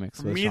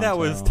dynamics. For me, that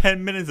was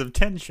 10 minutes of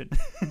tension.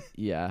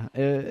 Yeah,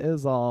 it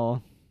was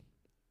all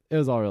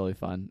really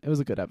fun. It was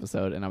a good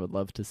episode, and I would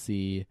love to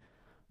see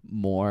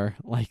more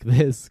like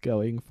this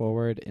going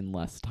forward and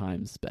less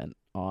time spent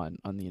on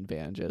the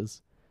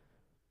advantages.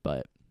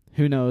 But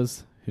who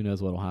knows? Who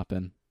knows what'll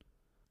happen?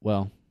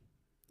 Well,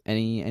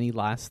 any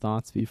last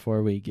thoughts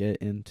before we get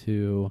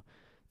into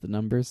the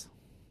numbers?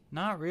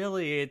 Not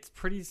really. It's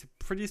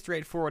pretty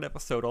straightforward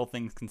episode, all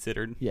things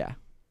considered. Yeah.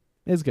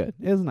 It was good.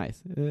 It was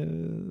nice.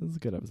 It was a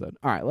good episode.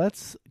 All right,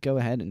 let's go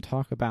ahead and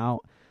talk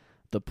about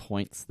the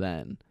points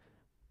then.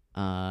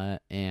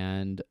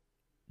 And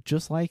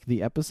just like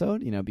the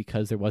episode,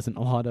 because there wasn't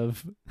a lot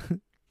of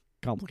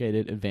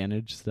complicated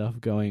advantage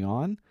stuff going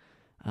on,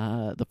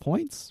 the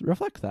points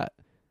reflect that.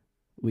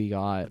 We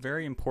got a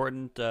very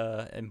important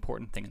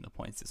thing in the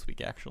points this week,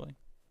 actually.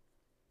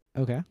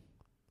 Okay.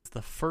 It's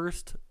the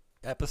first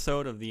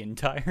episode of the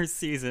entire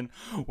season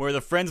where the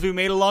friends we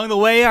made along the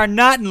way are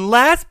not in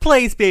last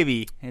place,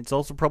 baby. And it's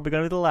also probably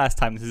going to be the last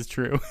time this is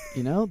true.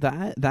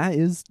 That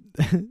is...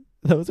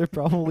 Those are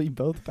probably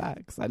both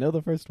facts. I know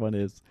the first one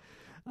is.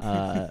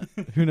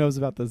 Who knows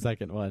about the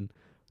second one?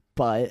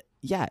 But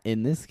yeah,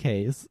 in this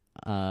case,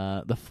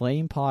 the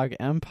Flame Pog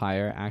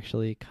Empire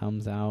actually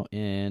comes out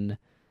in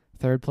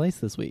third place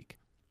this week,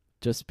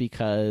 just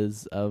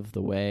because of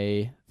the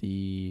way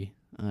the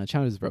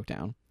challenges broke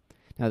down.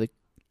 Now, the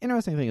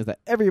interesting thing is that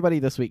everybody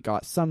this week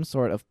got some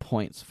sort of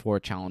points for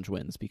challenge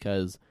wins,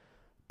 because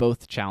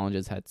both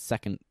challenges had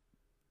second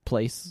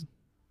place,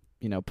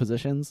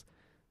 positions,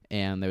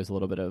 and there's a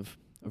little bit of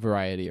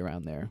variety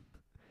around there.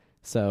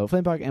 So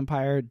Flame Pog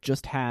Empire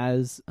just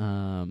has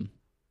 5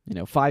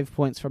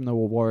 points from the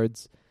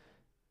rewards,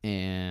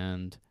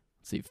 and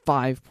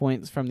 5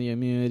 points from the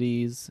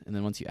immunities, and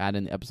then once you add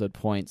in the episode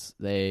points,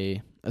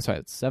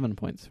 it's 7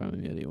 points from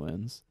immunity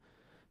wins.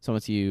 So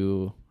once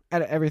you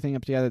add everything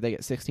up together, they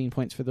get 16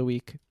 points for the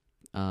week.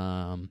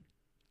 Then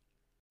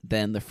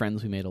the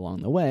friends we made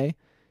along the way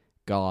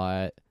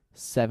got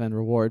 7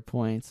 reward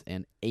points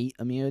and 8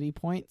 immunity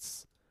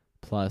points,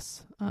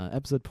 plus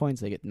episode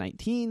points, they get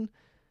 19.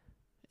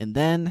 And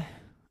then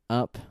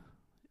up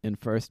in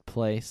first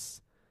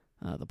place,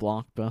 the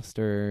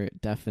Blockbuster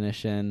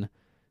Definition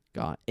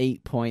got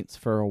 8 points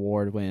for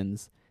award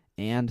wins.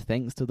 And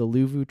thanks to the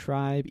Luvu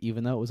tribe,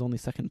 even though it was only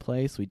second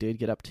place, we did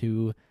get up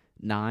to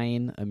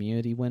 9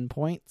 immunity win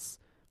points.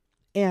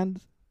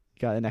 And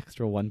got an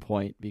extra 1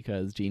 point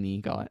because Jeannie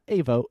got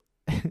a vote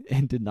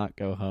and did not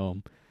go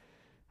home.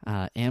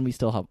 And we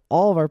still have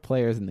all of our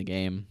players in the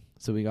game,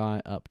 so we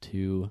got up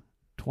to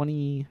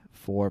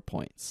 24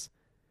 points.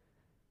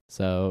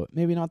 So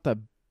maybe not the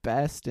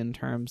best in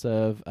terms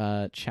of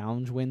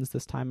challenge wins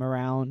this time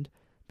around,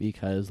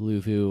 because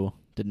Luvu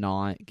did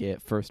not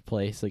get first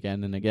place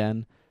again and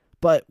again,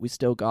 but we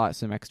still got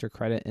some extra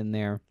credit in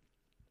there,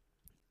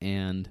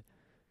 and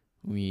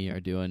we are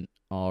doing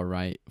all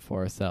right for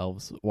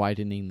ourselves,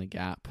 widening the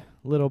gap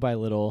little by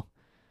little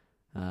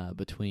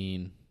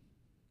between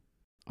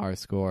our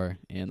score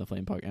and the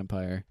Flame Pog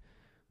Empire,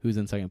 who's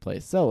in second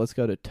place. So let's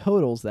go to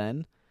totals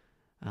then.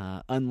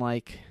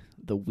 Unlike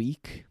the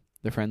week,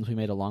 the friends we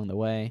made along the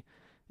way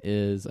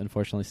is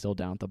unfortunately still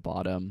down at the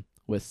bottom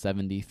with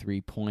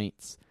 73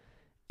 points.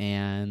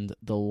 And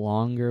the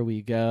longer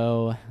we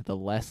go, the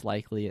less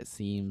likely it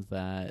seems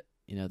that,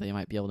 they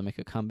might be able to make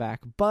a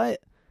comeback.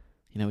 But,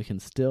 we can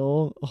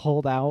still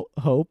hold out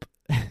hope.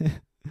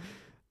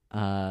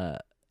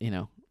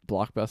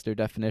 Blockbuster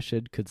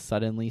Definition could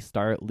suddenly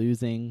start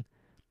losing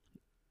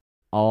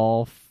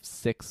all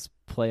 6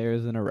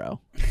 players in a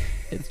row.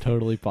 It's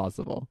totally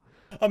possible.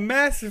 A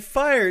massive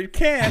fire at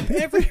camp.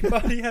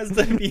 Everybody has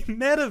to be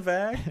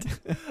medevaced.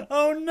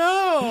 Oh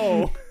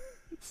no!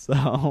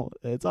 So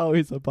it's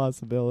always a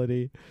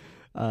possibility.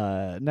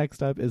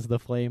 Next up is the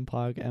Flame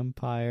Pog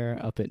Empire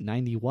up at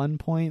 91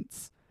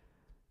 points.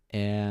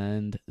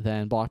 And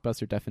then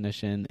Blockbuster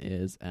Definition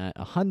is at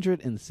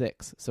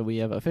 106. So we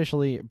have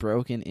officially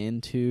broken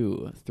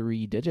into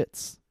 3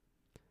 digits.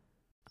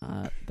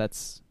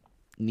 That's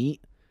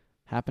neat.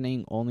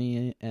 Happening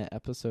only at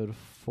episode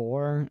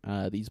 4.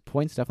 These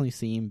points definitely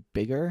seem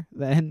bigger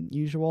than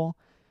usual,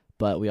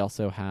 but we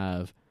also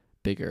have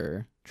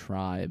bigger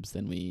tribes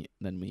than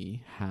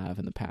we have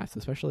in the past.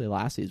 Especially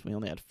last season, we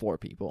only had 4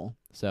 people,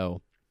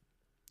 so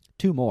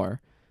 2 more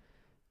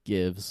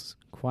gives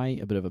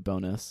quite a bit of a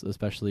bonus,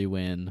 especially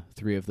when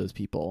 3 of those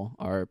people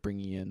are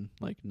bringing in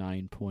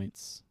 9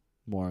 points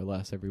more or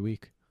less every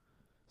week.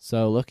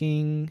 So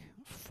looking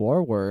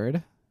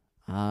forward,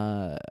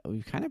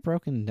 we've kind of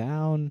broken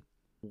down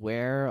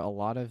where a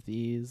lot of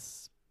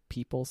these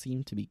people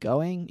seem to be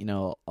going.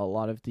 A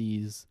lot of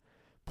these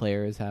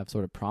players have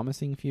sort of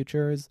promising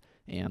futures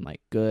and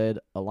good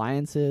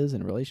alliances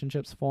and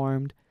relationships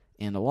formed,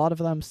 and a lot of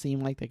them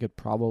seem like they could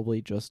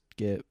probably just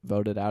get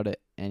voted out at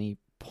any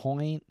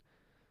point.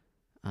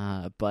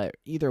 But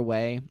either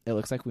way, it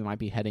looks like we might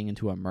be heading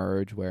into a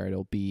merge where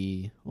it'll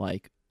be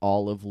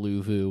all of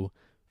Luvu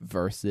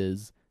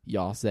versus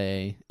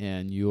Yase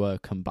and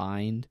Yua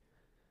combined,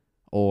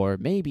 Or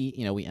maybe,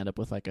 we end up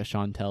with like a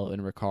Chantel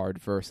and Ricard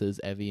versus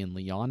Evie and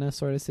Liana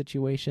sort of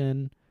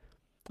situation.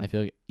 I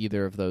feel like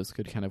either of those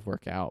could kind of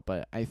work out.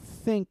 But I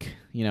think,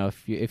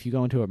 if you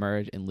go into a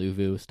merge and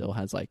Luvu still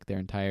has like their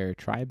entire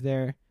tribe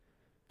there,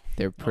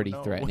 they're pretty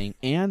threatening.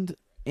 And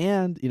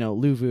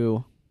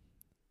Luvu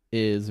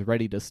is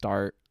ready to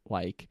start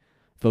like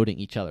voting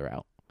each other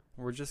out.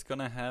 We're just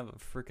gonna have a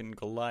freaking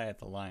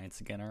Goliath alliance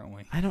again, aren't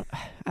we? I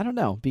don't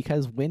know,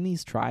 because when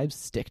these tribes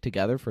stick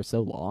together for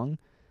so long,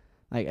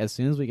 like as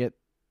soon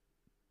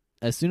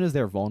as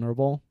they're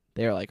vulnerable,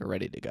 they're like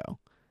ready to go.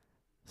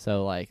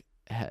 So like,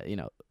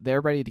 they're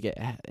ready to get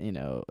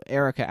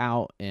Erica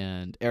out,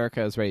 and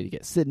Erica is ready to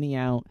get Sydney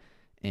out,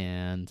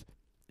 and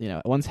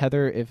once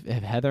if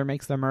Heather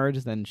makes the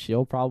merge, then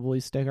she'll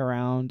probably stick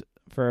around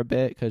for a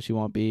bit because she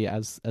won't be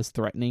as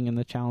threatening in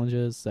the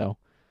challenges. So.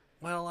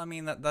 Well, I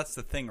mean, that's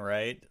the thing,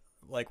 right?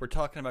 Like, we're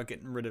talking about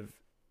getting rid of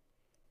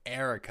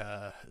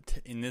Erica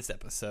in this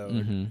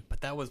episode,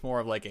 but that was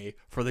more of like a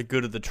for the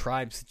good of the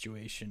tribe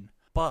situation.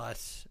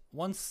 But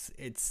once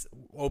it's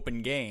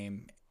open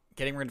game,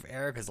 getting rid of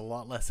Erica is a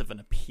lot less of an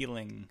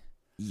appealing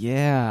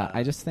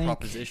I just think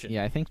proposition.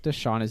 I think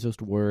Deshaun is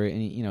just worried,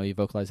 and he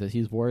vocalizes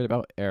he's worried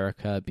about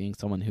Erica being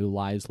someone who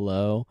lies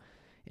low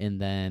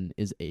and then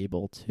is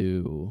able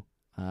to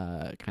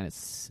kind of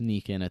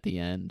sneak in at the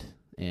end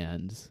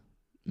and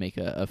make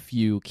a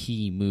few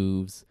key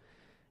moves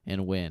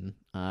and win.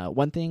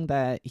 One thing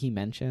that he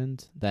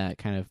mentioned that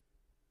kind of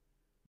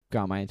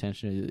got my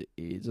attention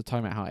is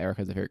talking about how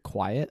Erica's very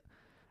quiet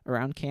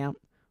around camp,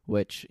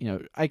 which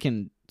I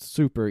can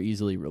super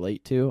easily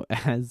relate to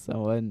as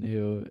someone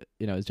who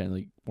is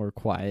generally more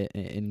quiet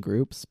in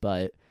groups.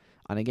 But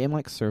on a game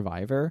like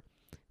Survivor,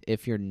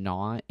 if you're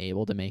not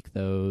able to make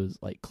those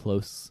like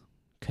close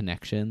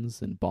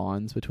connections and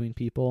bonds between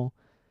people,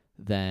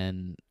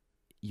 then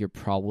you're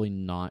probably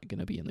not going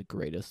to be in the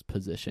greatest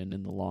position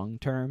in the long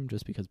term,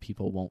 just because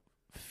people won't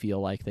feel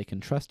like they can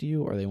trust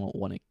you or they won't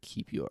want to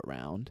keep you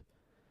around.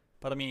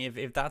 But I mean,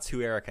 if that's who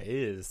Erica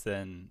is,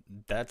 then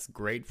that's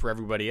great for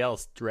everybody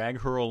else. Drag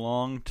her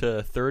along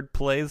to third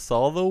place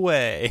all the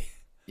way.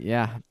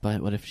 Yeah,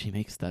 but what if she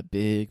makes that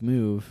big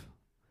move,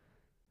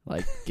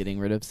 like getting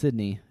rid of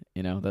Sydney?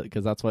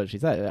 Because that's what she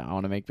said. I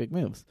want to make big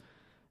moves.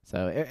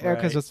 So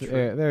Erica's just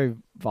very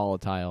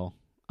volatile.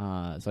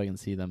 So I can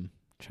see them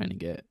trying to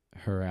get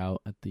her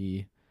out at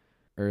the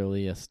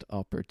earliest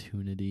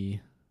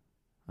opportunity.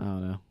 I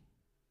don't know.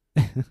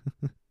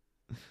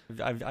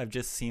 I've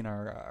just seen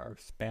our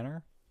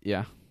spanner.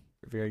 Yeah,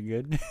 very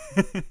good.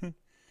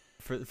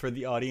 For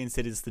the audience,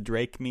 it is the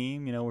Drake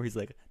meme, where he's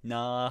like,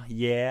 "Nah,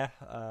 yeah,"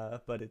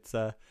 but it's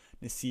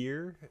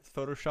Nasir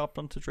photoshopped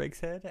onto Drake's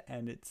head,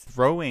 and it's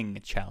throwing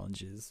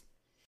challenges.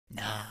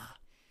 Nah,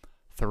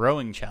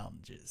 throwing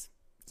challenges.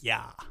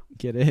 Yeah,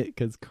 get it?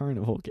 Because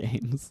carnival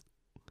games.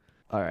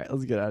 All right,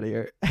 let's get out of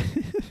here.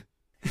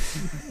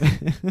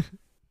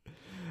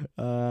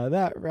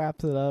 That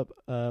wraps it up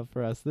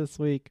for us this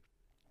week.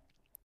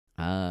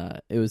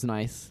 It was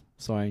nice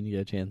starting to get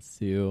a chance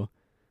to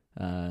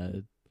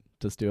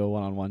just do a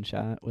one-on-one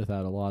chat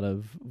without a lot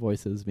of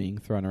voices being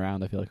thrown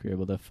around. I feel like we were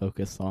able to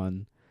focus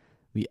on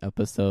the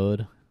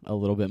episode a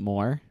little bit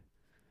more.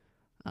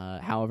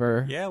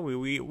 However, yeah,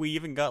 we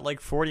even got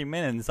like 40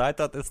 minutes. I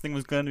thought this thing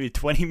was going to be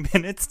 20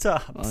 minutes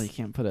tops. Well, you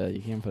can't put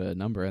a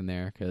number in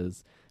there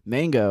because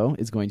Mango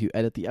is going to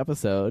edit the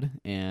episode,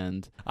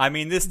 and I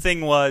mean, this thing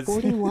was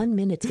 41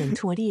 minutes and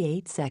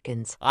 28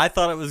 seconds. I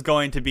thought it was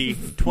going to be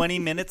 20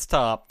 minutes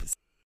tops.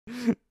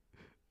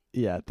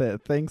 Yeah,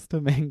 thanks to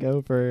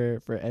Mango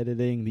for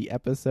editing the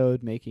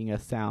episode, making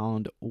us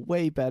sound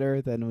way better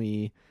than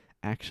we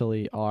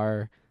actually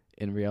are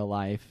in real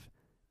life,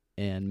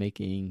 and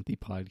making the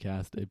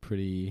podcast a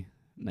pretty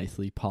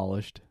nicely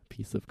polished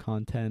piece of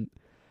content.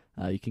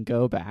 You can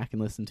go back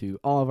and listen to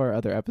all of our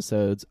other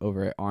episodes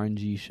over at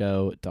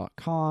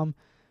rngshow.com.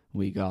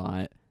 We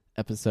got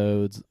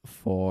episodes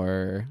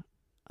for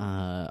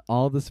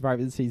all of the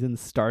Survivor seasons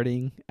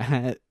starting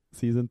at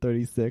season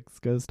 36,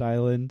 Ghost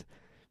Island,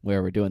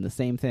 where we're doing the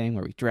same thing,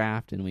 where we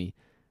draft and we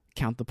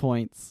count the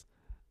points.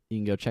 You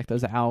can go check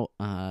those out.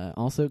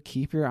 Also,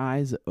 keep your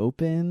eyes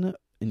open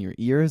and your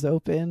ears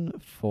open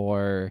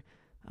for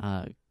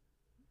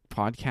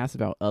podcasts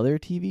about other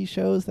TV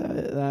shows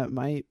that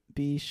might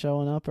be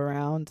showing up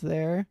around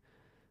there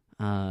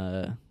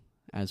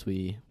as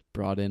we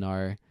broaden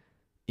our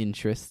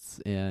interests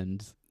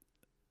and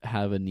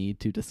have a need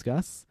to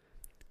discuss.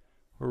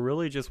 We're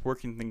really just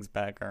working things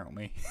back, aren't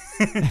we?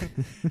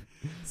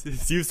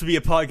 This used to be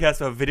a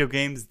podcast about video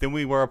games. Then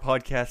we were a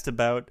podcast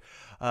about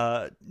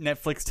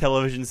Netflix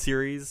television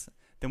series.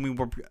 Then we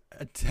were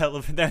a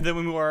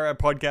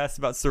podcast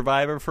about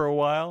Survivor for a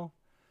while.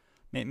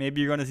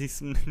 Maybe you're going to see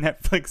some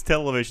Netflix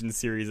television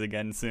series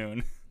again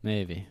soon.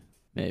 Maybe.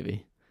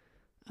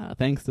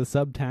 Thanks to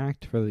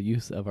Subtact for the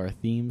use of our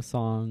theme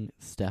song,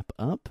 Step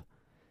Up.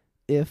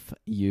 If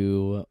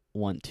you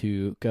want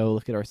to go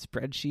look at our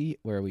spreadsheet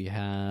where we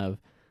have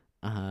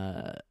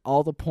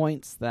all the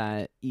points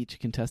that each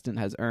contestant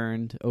has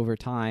earned over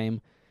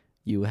time,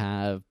 You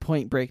have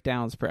point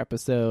breakdowns per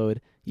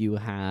episode. You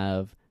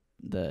have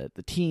the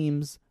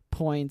teams'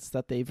 points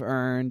that they've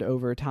earned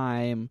over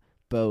time,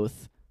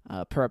 both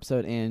per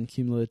episode and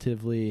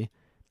cumulatively.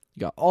 You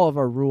got all of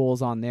our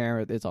rules on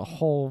there. There's a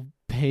whole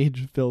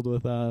page filled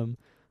with them.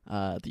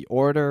 The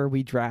order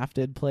we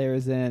drafted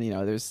players in.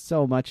 There's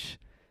so much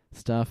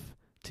stuff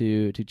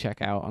to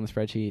check out on the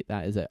spreadsheet.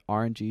 That is at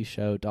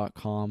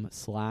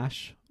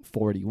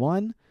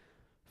rngshow.com/41.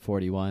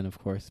 41, of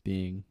course,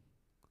 being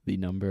the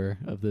number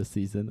of this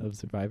season of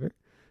Survivor.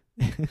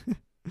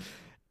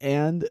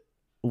 And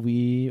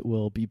we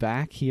will be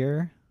back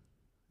here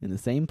in the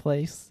same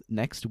place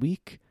next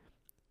week,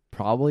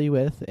 probably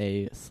with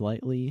a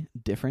slightly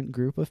different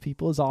group of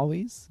people as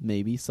always.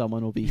 Maybe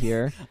someone will be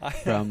here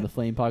from the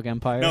Flame Pog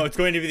Empire. No, it's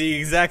going to be the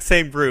exact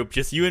same group,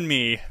 just you and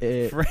me.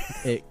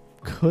 It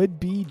could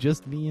be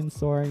just me and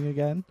Soaring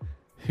again.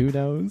 Who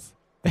knows?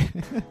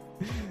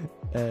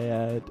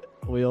 And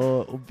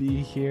we'll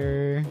be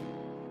here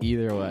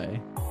either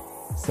way.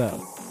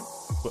 So,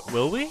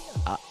 will we?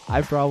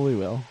 I probably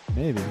will.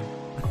 Maybe.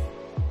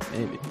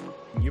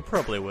 You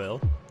probably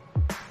will.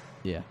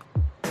 Yeah.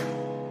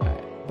 All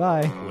right.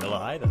 Bye. Will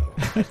I, though?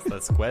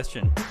 That's the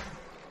question.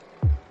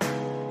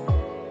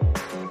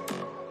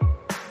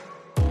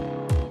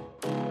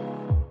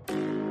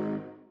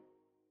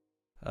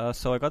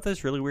 So I got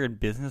this really weird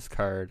business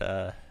card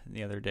the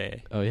other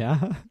day. Oh,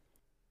 yeah?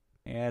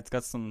 Yeah, it's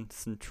got some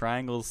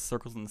triangles,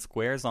 circles, and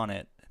squares on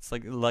it. It's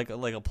like a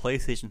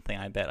PlayStation thing.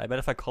 I bet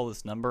if I call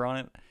this number on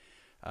it,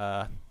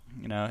 I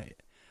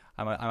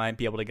might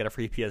be able to get a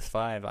free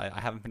PS5. I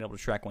haven't been able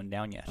to track one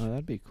down yet. Oh,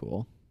 that'd be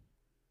cool.